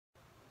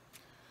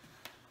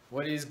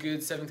What is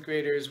good, 7th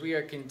graders? We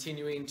are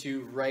continuing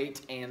to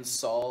write and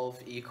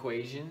solve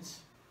equations.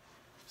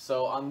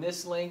 So on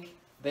this link,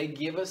 they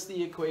give us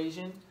the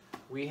equation.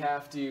 We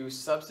have to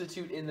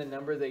substitute in the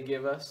number they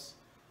give us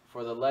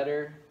for the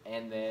letter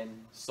and then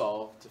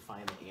solve to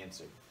find the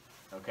answer.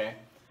 Okay?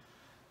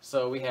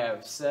 So we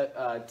have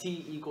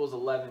t equals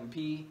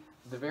 11p.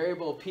 The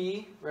variable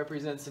p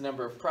represents the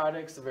number of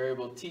products. The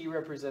variable t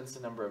represents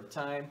the number of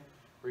time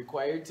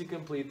required to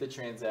complete the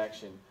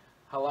transaction.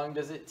 How long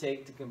does it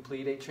take to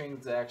complete a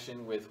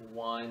transaction with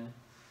one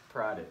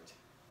product?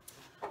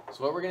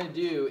 So what we're going to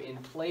do, in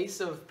place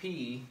of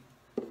p,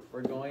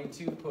 we're going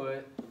to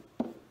put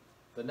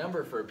the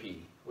number for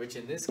p, which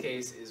in this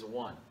case is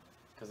 1,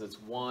 because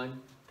it's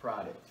one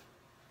product.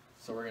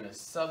 So we're going to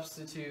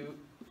substitute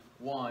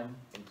 1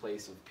 in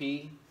place of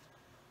p,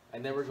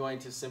 and then we're going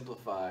to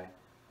simplify.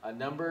 A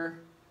number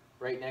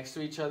right next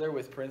to each other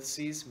with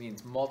parentheses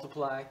means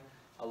multiply.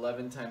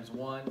 11 times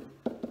 1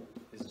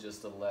 is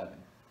just 11.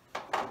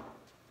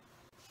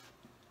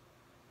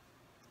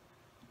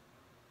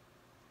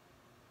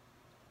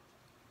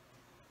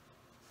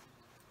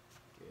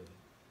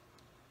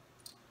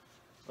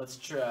 Let's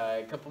try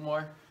a couple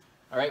more.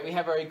 All right, we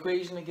have our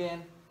equation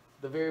again.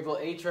 The variable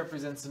h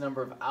represents the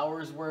number of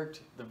hours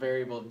worked. The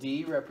variable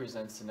d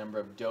represents the number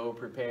of dough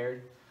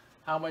prepared.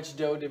 How much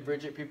dough did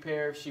Bridget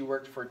prepare? She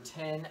worked for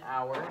 10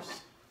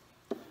 hours.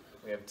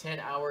 We have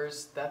 10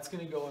 hours. That's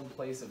going to go in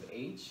place of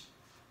h,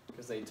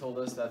 because they told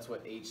us that's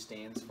what h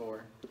stands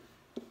for.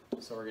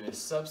 So we're going to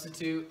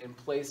substitute. In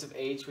place of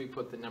h, we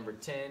put the number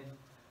 10.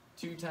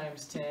 2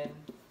 times 10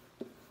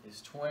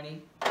 is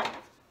 20.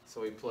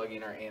 So we plug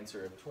in our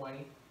answer of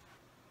 20.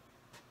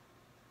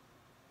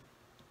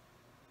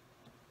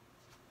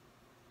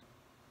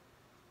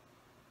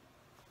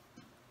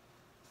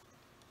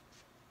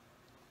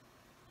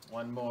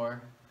 One more.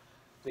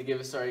 They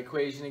give us our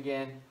equation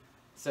again. It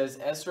says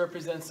S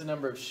represents the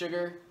number of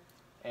sugar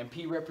and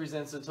P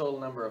represents the total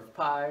number of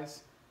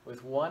pies.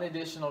 With 1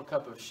 additional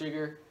cup of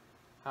sugar,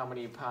 how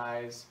many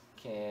pies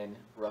can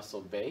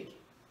Russell bake?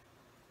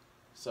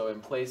 So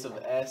in place of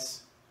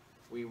S,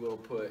 we will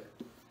put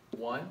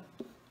 1.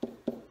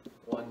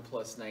 1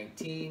 plus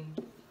 19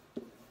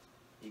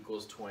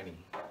 equals 20.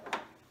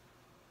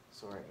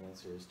 So our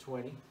answer is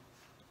 20.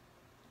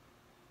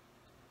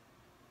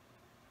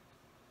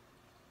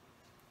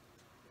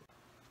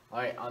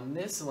 Alright, on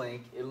this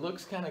link, it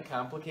looks kind of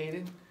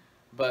complicated,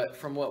 but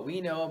from what we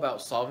know about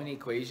solving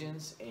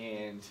equations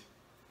and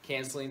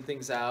canceling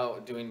things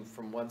out, doing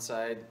from one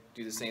side,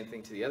 do the same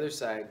thing to the other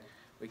side,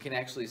 we can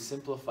actually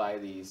simplify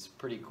these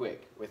pretty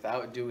quick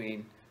without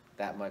doing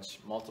that much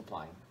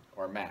multiplying,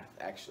 or math,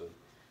 actually.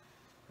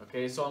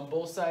 Okay, so on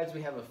both sides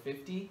we have a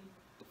 50,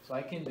 so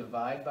I can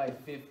divide by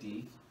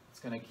 50.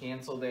 It's going to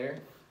cancel there.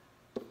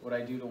 What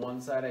I do to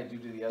one side, I do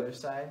to the other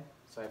side,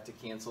 so I have to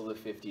cancel the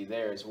 50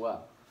 there as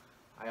well.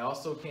 I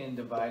also can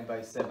divide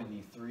by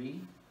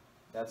 73.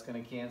 That's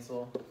going to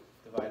cancel.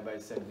 Divide by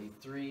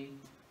 73.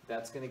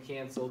 That's going to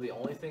cancel. The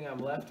only thing I'm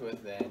left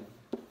with then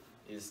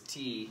is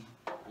t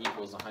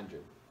equals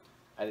 100.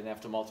 I didn't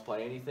have to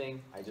multiply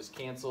anything. I just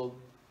canceled.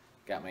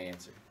 Got my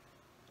answer.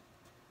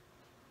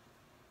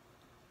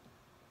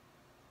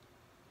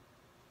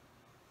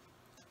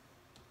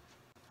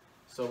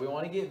 So we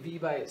want to get v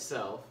by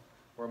itself.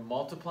 We're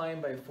multiplying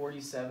by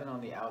 47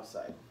 on the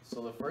outside.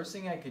 So the first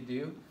thing I could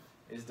do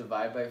is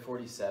divide by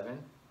 47,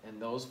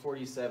 and those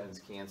 47s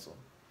cancel.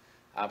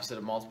 Opposite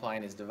of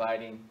multiplying is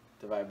dividing.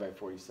 Divide by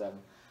 47.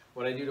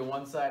 What I do to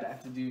one side, I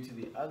have to do to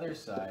the other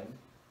side.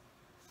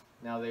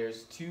 Now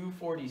there's 2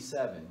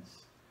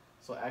 47s,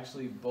 so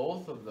actually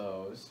both of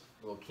those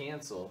will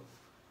cancel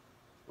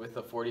with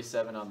the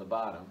 47 on the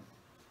bottom.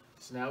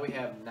 So now we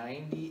have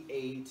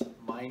 98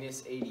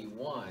 minus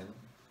 81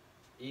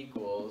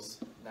 equals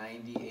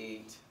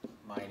 98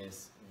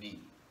 minus v.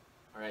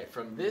 Alright,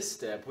 from this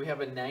step, we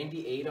have a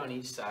 98 on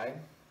each side.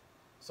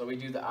 So we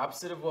do the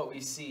opposite of what we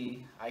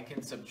see. I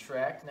can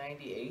subtract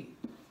 98.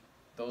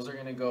 Those are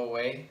going to go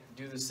away.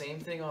 Do the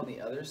same thing on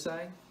the other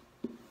side,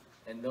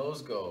 and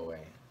those go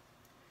away,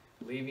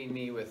 leaving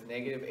me with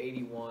negative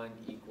 81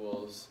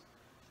 equals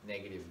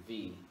negative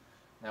v.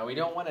 Now we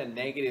don't want a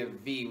negative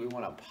v, we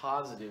want a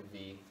positive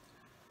v.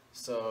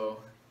 So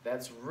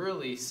that's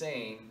really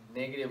saying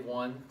negative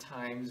 1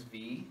 times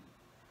v.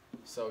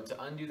 So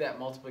to undo that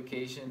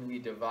multiplication, we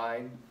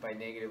divide by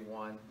negative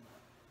 1,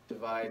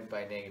 divide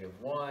by negative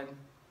 1,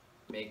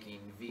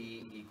 making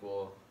v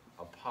equal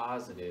a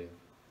positive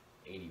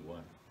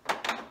 81.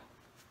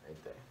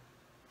 Right there.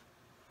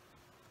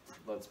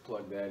 Let's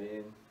plug that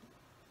in.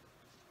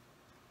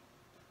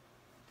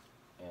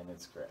 And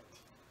it's correct.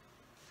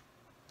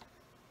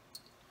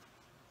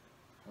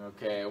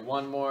 Okay,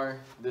 one more.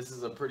 This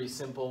is a pretty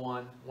simple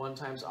one. 1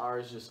 times r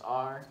is just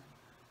r.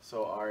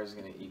 So r is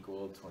going to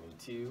equal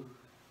 22.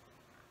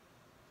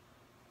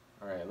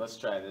 Alright, let's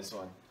try this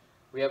one.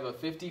 We have a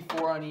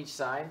 54 on each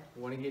side.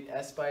 We want to get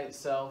s by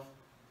itself.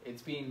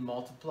 It's being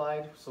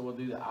multiplied, so we'll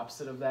do the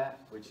opposite of that,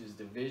 which is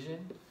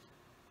division.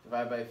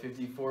 Divide by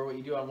 54. What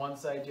you do on one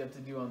side, you have to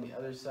do on the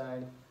other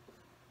side.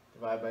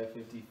 divide by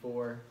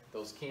 54,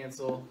 those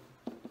cancel,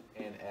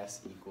 and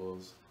S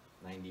equals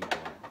 91.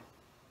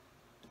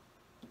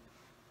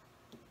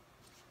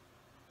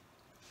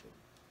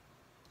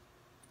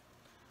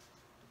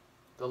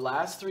 The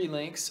last three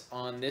links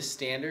on this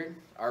standard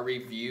are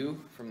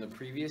review from the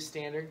previous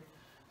standard.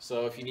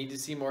 So if you need to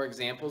see more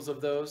examples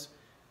of those,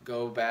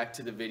 go back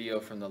to the video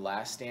from the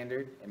last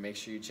standard and make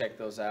sure you check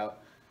those out.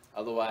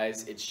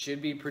 Otherwise, it should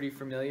be pretty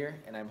familiar,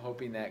 and I'm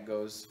hoping that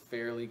goes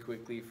fairly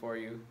quickly for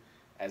you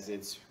as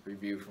it's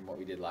review from what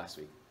we did last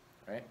week.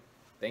 All right,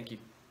 thank you.